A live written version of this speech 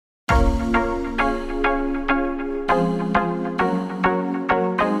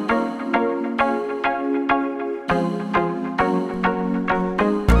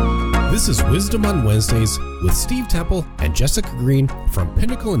is Wisdom on Wednesdays with Steve Temple and Jessica Green from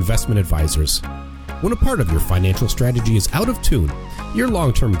Pinnacle Investment Advisors. When a part of your financial strategy is out of tune, your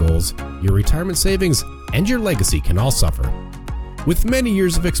long-term goals, your retirement savings, and your legacy can all suffer. With many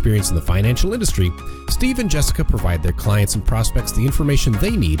years of experience in the financial industry, Steve and Jessica provide their clients and prospects the information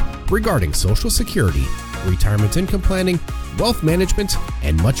they need regarding Social Security, retirement income planning, wealth management,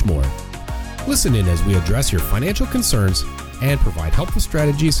 and much more. Listen in as we address your financial concerns and provide helpful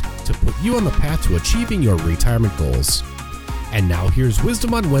strategies to put you on the path to achieving your retirement goals. And now here's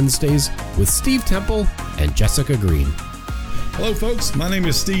Wisdom on Wednesdays with Steve Temple and Jessica Green. Hello, folks. My name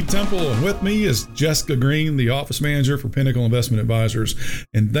is Steve Temple, and with me is Jessica Green, the office manager for Pinnacle Investment Advisors.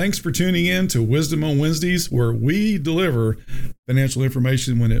 And thanks for tuning in to Wisdom on Wednesdays, where we deliver financial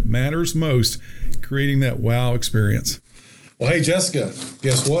information when it matters most, creating that wow experience. Well, hey, Jessica,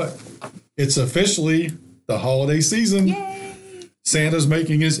 guess what? It's officially the holiday season. Yay! Santa's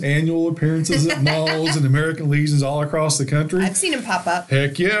making his annual appearances at malls and American Legions all across the country. I've seen him pop up.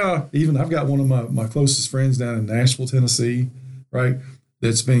 Heck yeah. Even I've got one of my closest friends down in Nashville, Tennessee, right,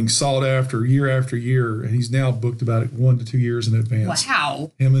 that's being sought after year, and he's now booked about 1 to 2 years in advance.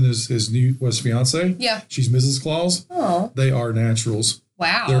 Wow. Him and his new fiance. Yeah. She's Mrs. Claus. Oh. They are naturals.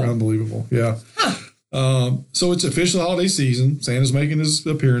 Wow. They're unbelievable. Yeah. Huh. So it's official holiday season. Santa's making his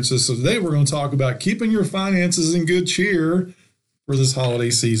appearances. So today we're going to talk about keeping your finances in good cheer for this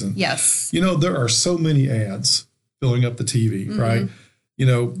holiday season. Yes. You know, there are so many ads filling up the TV, right? You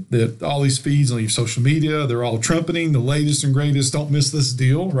know, that all these feeds on your social media, they're all trumpeting the latest and greatest. Don't miss this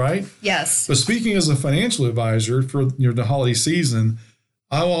deal, right? Yes. But speaking as a financial advisor for the holiday season,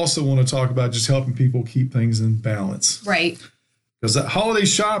 I also want to talk about just helping people keep things in balance. Right. Because that holiday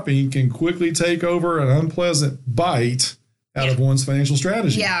shopping can quickly take over an unpleasant bite out of one's financial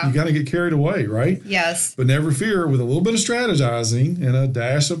strategy. Yeah. You got to get carried away, right? Yes. But never fear, with a little bit of strategizing and a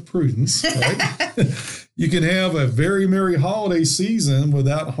dash of prudence, right? You can have a very merry holiday season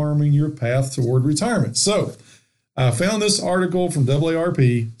without harming your path toward retirement. So I found this article from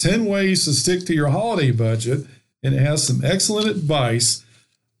AARP, 10 Ways to Stick to Your Holiday Budget, and it has some excellent advice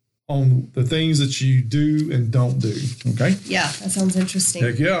on the things that you do and don't do, okay? Yeah, that sounds interesting.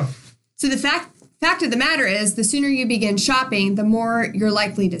 Heck yeah. So the fact of the matter is, the sooner you begin shopping, the more you're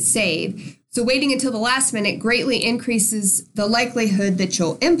likely to save. So waiting until the last minute greatly increases the likelihood that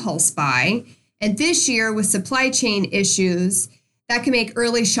you'll impulse buy. And this year, with supply chain issues, that can make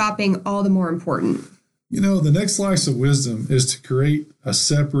early shopping all the more important. You know, the next slice of wisdom is to create a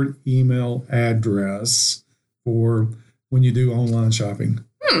separate email address for when you do online shopping.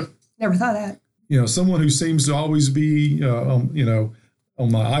 Never thought of that. You know, someone who seems to always be,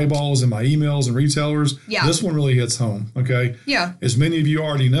 on my eyeballs and my emails and retailers, Yeah. This one really hits home, okay? Yeah. As many of you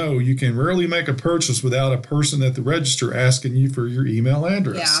already know, you can rarely make a purchase without a person at the register asking you for your email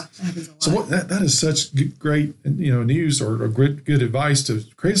address. Yeah, that happens a lot. So that is such great, news or good advice to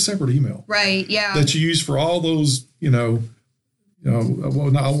create a separate email. Right, yeah. That you use for all those, I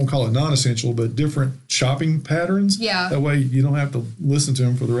won't call it non-essential, but different shopping patterns. Yeah. That way you don't have to listen to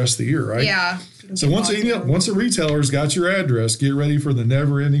them for the rest of the year, right? Yeah. So once a retailer's got your address, get ready for the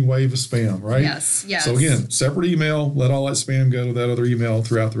never-ending wave of spam, right? Yes. So again, separate email, let all that spam go to that other email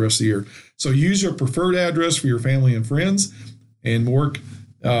throughout the rest of the year. So use your preferred address for your family and friends, and work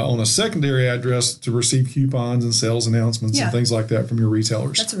on a secondary address to receive coupons and sales announcements and things like that from your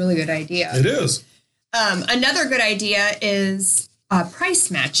retailers. That's a really good idea. It is. Another good idea is price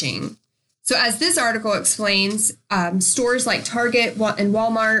matching. So as this article explains, stores like Target and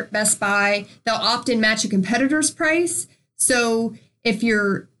Walmart, Best Buy, they'll often match a competitor's price. So if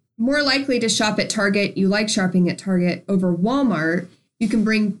you're more likely to shop at Target, you like shopping at Target over Walmart, you can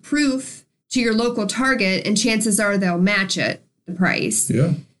bring proof to your local Target, and chances are they'll match it, the price.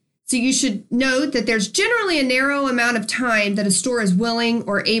 Yeah. So you should note that there's generally a narrow amount of time that a store is willing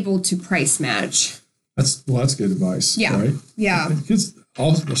or able to price match. That's good advice. Yeah. Right? Yeah. Because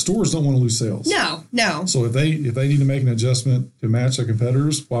all the stores don't want to lose sales. No. So if they need to make an adjustment to match their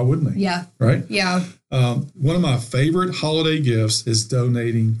competitors, why wouldn't they? Yeah. Right? Yeah. One of my favorite holiday gifts is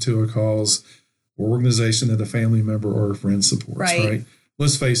donating to a cause or organization that a family member or a friend supports. Right?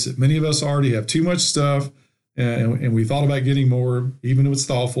 Let's face it, many of us already have too much stuff, and we thought about getting more, even if it's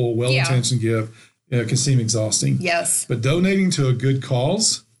thoughtful, well-intentioned gift. It can seem exhausting. Yes. But donating to a good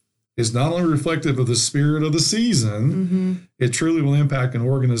cause is not only reflective of the spirit of the season, it truly will impact an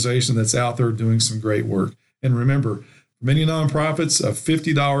organization that's out there doing some great work. And remember, many nonprofits, a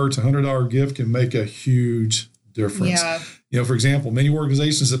 $50 to $100 gift can make a huge difference. Yeah. For example, many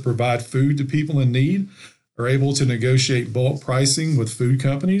organizations that provide food to people in need are able to negotiate bulk pricing with food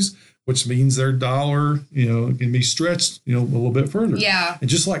companies, which means their dollar, can be stretched, a little bit further. Yeah. And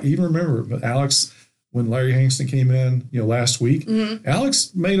just like, even remember, Alex, when Larry Hankston came in, last week,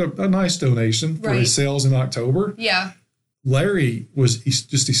 Alex made a nice donation for his sales in October. Yeah. Larry was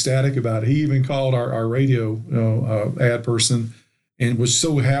just ecstatic about it. He even called our radio ad person and was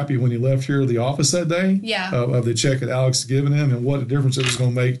so happy when he left here the office that day of the check that Alex had given him and what a difference it was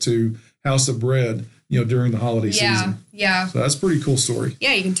going to make to House of Bread, during the holiday season. Yeah. So that's a pretty cool story.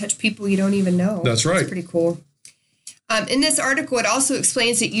 Yeah, you can touch people you don't even know. That's right. That's pretty cool. In this article, it also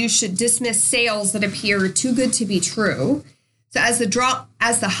explains that you should dismiss sales that appear too good to be true. So as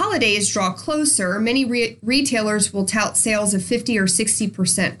the holidays draw closer, many retailers will tout sales of 50 or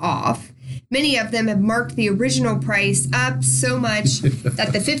 60% off. Many of them have marked the original price up so much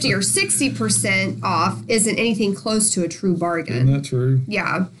that the 50 or 60% off isn't anything close to a true bargain. Isn't that true?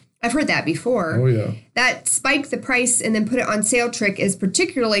 Yeah, I've heard that before. Oh, yeah. That spike the price and then put it on sale trick is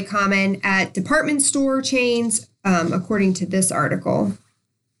particularly common at department store chains, according to this article.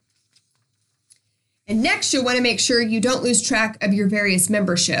 And next, you'll want to make sure you don't lose track of your various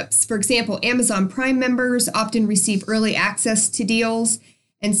memberships. For example, Amazon Prime members often receive early access to deals,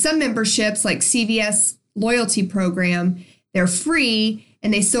 and some memberships, like CVS Loyalty Program, they're free,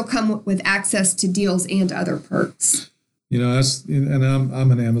 and they still come with access to deals and other perks. And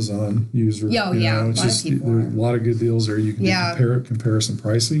I'm an Amazon user. Oh, yeah. It's just there's a lot of good deals there. You can do comparison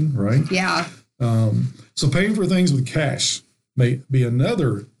pricing, right? Yeah. So paying for things with cash may be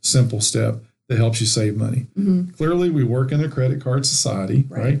another simple step that helps you save money. Mm-hmm. Clearly, we work in a credit card society,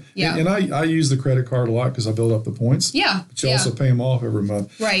 right? Yeah. And I use the credit card a lot because I build up the points. Yeah. But you also pay them off every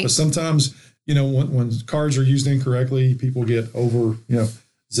month. Right. But sometimes, when cards are used incorrectly, people get over,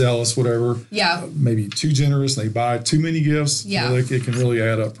 zealous, whatever. Yeah. Maybe too generous. They buy too many gifts. Yeah. It can really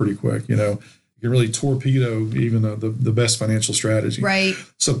add up pretty quick. You can really torpedo even the best financial strategy. Right.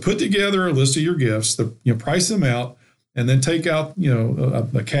 So put together a list of your gifts, price them out, and then take out,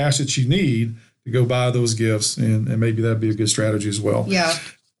 the cash that you need to go buy those gifts. And maybe that'd be a good strategy as well. Yeah.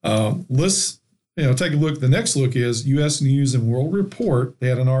 Let's, take a look. The next look is U.S. News and World Report. They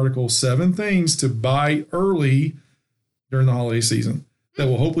had an article, 7 things to buy early during the holiday season that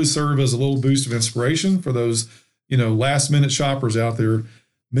will hopefully serve as a little boost of inspiration for those, last minute shoppers out there.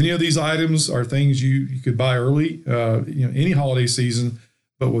 Many of these items are things you could buy early, any holiday season.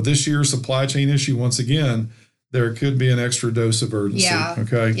 But with this year's supply chain issue, once again, there could be an extra dose of urgency. Yeah.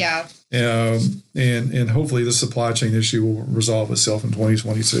 Okay. Yeah. And hopefully the supply chain issue will resolve itself in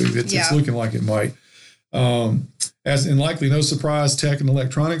 2022. It's looking like it might. As in likely no surprise, tech and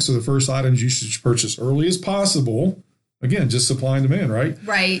electronics are the first items you should purchase early as possible. Again, just supply and demand, right?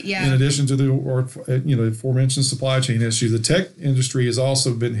 Right, yeah. In addition to the aforementioned supply chain issue, the tech industry has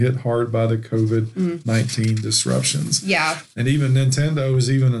also been hit hard by the COVID-19 disruptions. Yeah. And even Nintendo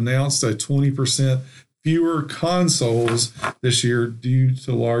has even announced a 20% fewer consoles this year due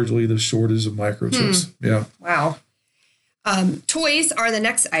to largely the shortage of microchips. Yeah. Wow. Toys are the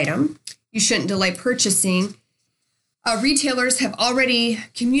next item you shouldn't delay purchasing. Retailers have already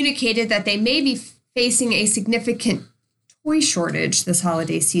communicated that they may be facing a significant toy shortage this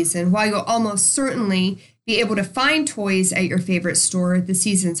holiday season. While you'll almost certainly be able to find toys at your favorite store, the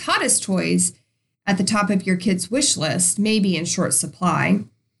season's hottest toys at the top of your kids' wish list may be in short supply.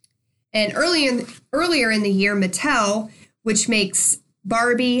 And earlier in the year, Mattel, which makes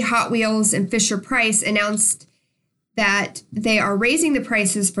Barbie, Hot Wheels, and Fisher-Price, announced that they are raising the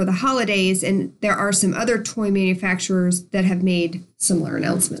prices for the holidays, and there are some other toy manufacturers that have made similar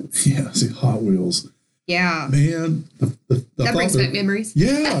announcements. Yeah, see, Hot Wheels. Yeah. Man. That brings back memories.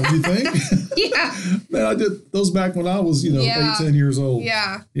 Yeah, you think? Yeah. Man, I did those back when I was, 8, 10 years old.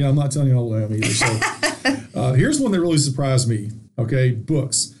 Yeah. Yeah, I'm not telling you how old I am either. So here's one that really surprised me. Okay,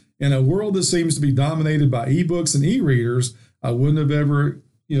 books. In a world that seems to be dominated by ebooks and e-readers, I wouldn't have ever,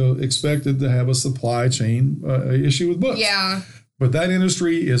 expected to have a supply chain issue with books. Yeah. But that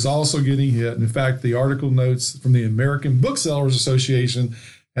industry is also getting hit. And in fact, the article notes from the American Booksellers Association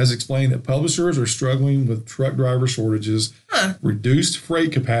has explained that publishers are struggling with truck driver shortages, reduced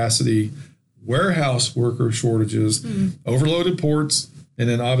freight capacity, warehouse worker shortages, overloaded ports, and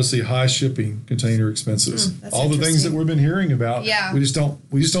then obviously high shipping container expenses. All the things that we've been hearing about. Yeah. We just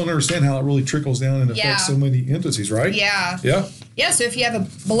don't understand how it really trickles down and affects so many entities, right? Yeah. Yeah. Yeah. So if you have a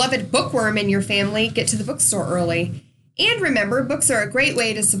beloved bookworm in your family, get to the bookstore early. And remember, books are a great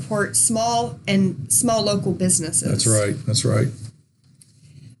way to support small local businesses. That's right. That's right.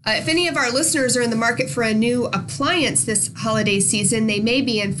 If any of our listeners are in the market for a new appliance this holiday season, they may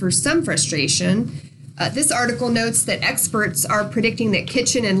be in for some frustration. This article notes that experts are predicting that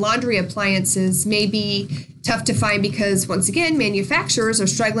kitchen and laundry appliances may be tough to find because, once again, manufacturers are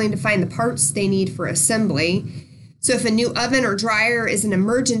struggling to find the parts they need for assembly. So if a new oven or dryer is an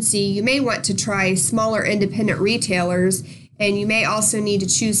emergency, you may want to try smaller independent retailers, and you may also need to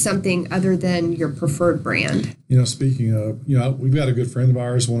choose something other than your preferred brand. Speaking of, we've got a good friend of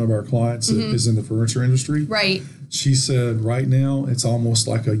ours, one of our clients is in the furniture industry. Right. She said right now it's almost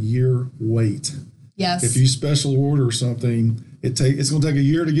like a year wait. Yes. If you special order something, it's going to take a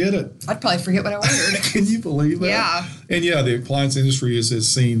year to get it. I'd probably forget what I ordered. Can you believe that? Yeah. And the appliance industry has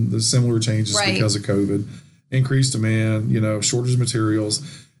seen the similar changes because of COVID. Increased demand, shortage of materials,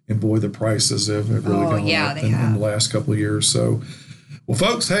 and boy, the prices have really gone up in the last couple of years. So, well,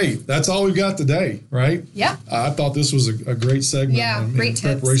 folks, hey, that's all we've got today, right? Yeah. I thought this was a great segment. Yeah, great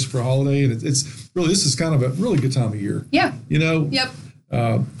tips. Preparation for holiday, and it's really, this is kind of a really good time of year. Yeah. Yep.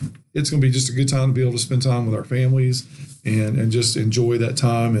 It's going to be just a good time to be able to spend time with our families and just enjoy that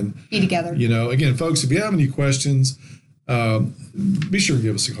time and be together. Again, folks, if you have any questions, be sure to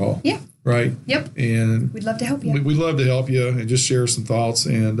give us a call. Yeah. Right? Yep. And we'd love to help you. We'd love to help you and just share some thoughts.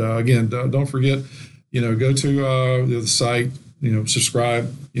 And again, don't forget, go to the site,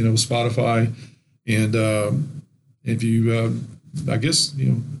 subscribe, Spotify. And if you, I guess,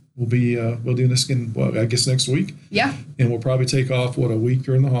 we'll do this again, next week. Yeah. And we'll probably take off, a week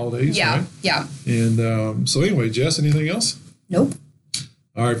during the holidays. Yeah. Right? Yeah. And so anyway, Jess, anything else? Nope.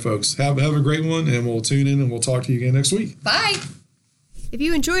 All right, folks. Have a great one, and we'll tune in and we'll talk to you again next week. Bye. If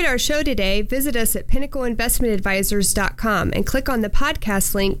you enjoyed our show today, visit us at pinnacleinvestmentadvisors.com and click on the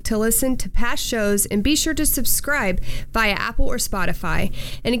podcast link to listen to past shows, and be sure to subscribe via Apple or Spotify.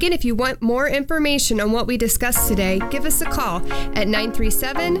 And again, if you want more information on what we discussed today, give us a call at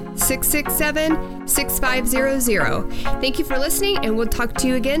 937-667-6500. Thank you for listening, and we'll talk to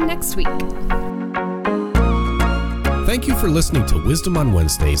you again next week. Thank you for listening to Wisdom on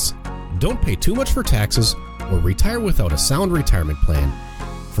Wednesdays. Don't pay too much for taxes or retire without a sound retirement plan.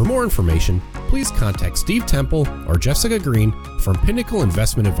 For more information, please contact Steve Temple or Jessica Green from Pinnacle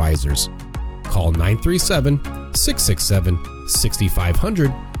Investment Advisors. Call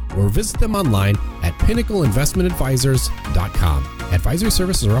 937-667-6500 or visit them online at pinnacleinvestmentadvisors.com. Advisory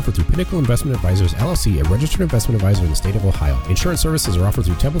services are offered through Pinnacle Investment Advisors, LLC, a registered investment advisor in the state of Ohio. Insurance services are offered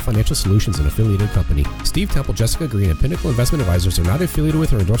through Temple Financial Solutions, an affiliated company. Steve Temple, Jessica Green, and Pinnacle Investment Advisors are not affiliated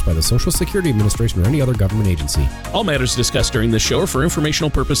with or endorsed by the Social Security Administration or any other government agency. All matters discussed during this show are for informational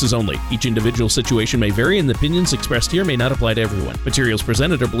purposes only. Each individual situation may vary, and the opinions expressed here may not apply to everyone. Materials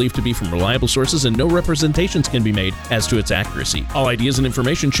presented are believed to be from reliable sources, and no representations can be made as to its accuracy. All ideas and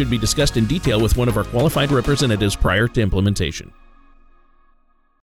information should be discussed in detail with one of our qualified representatives prior to implementation.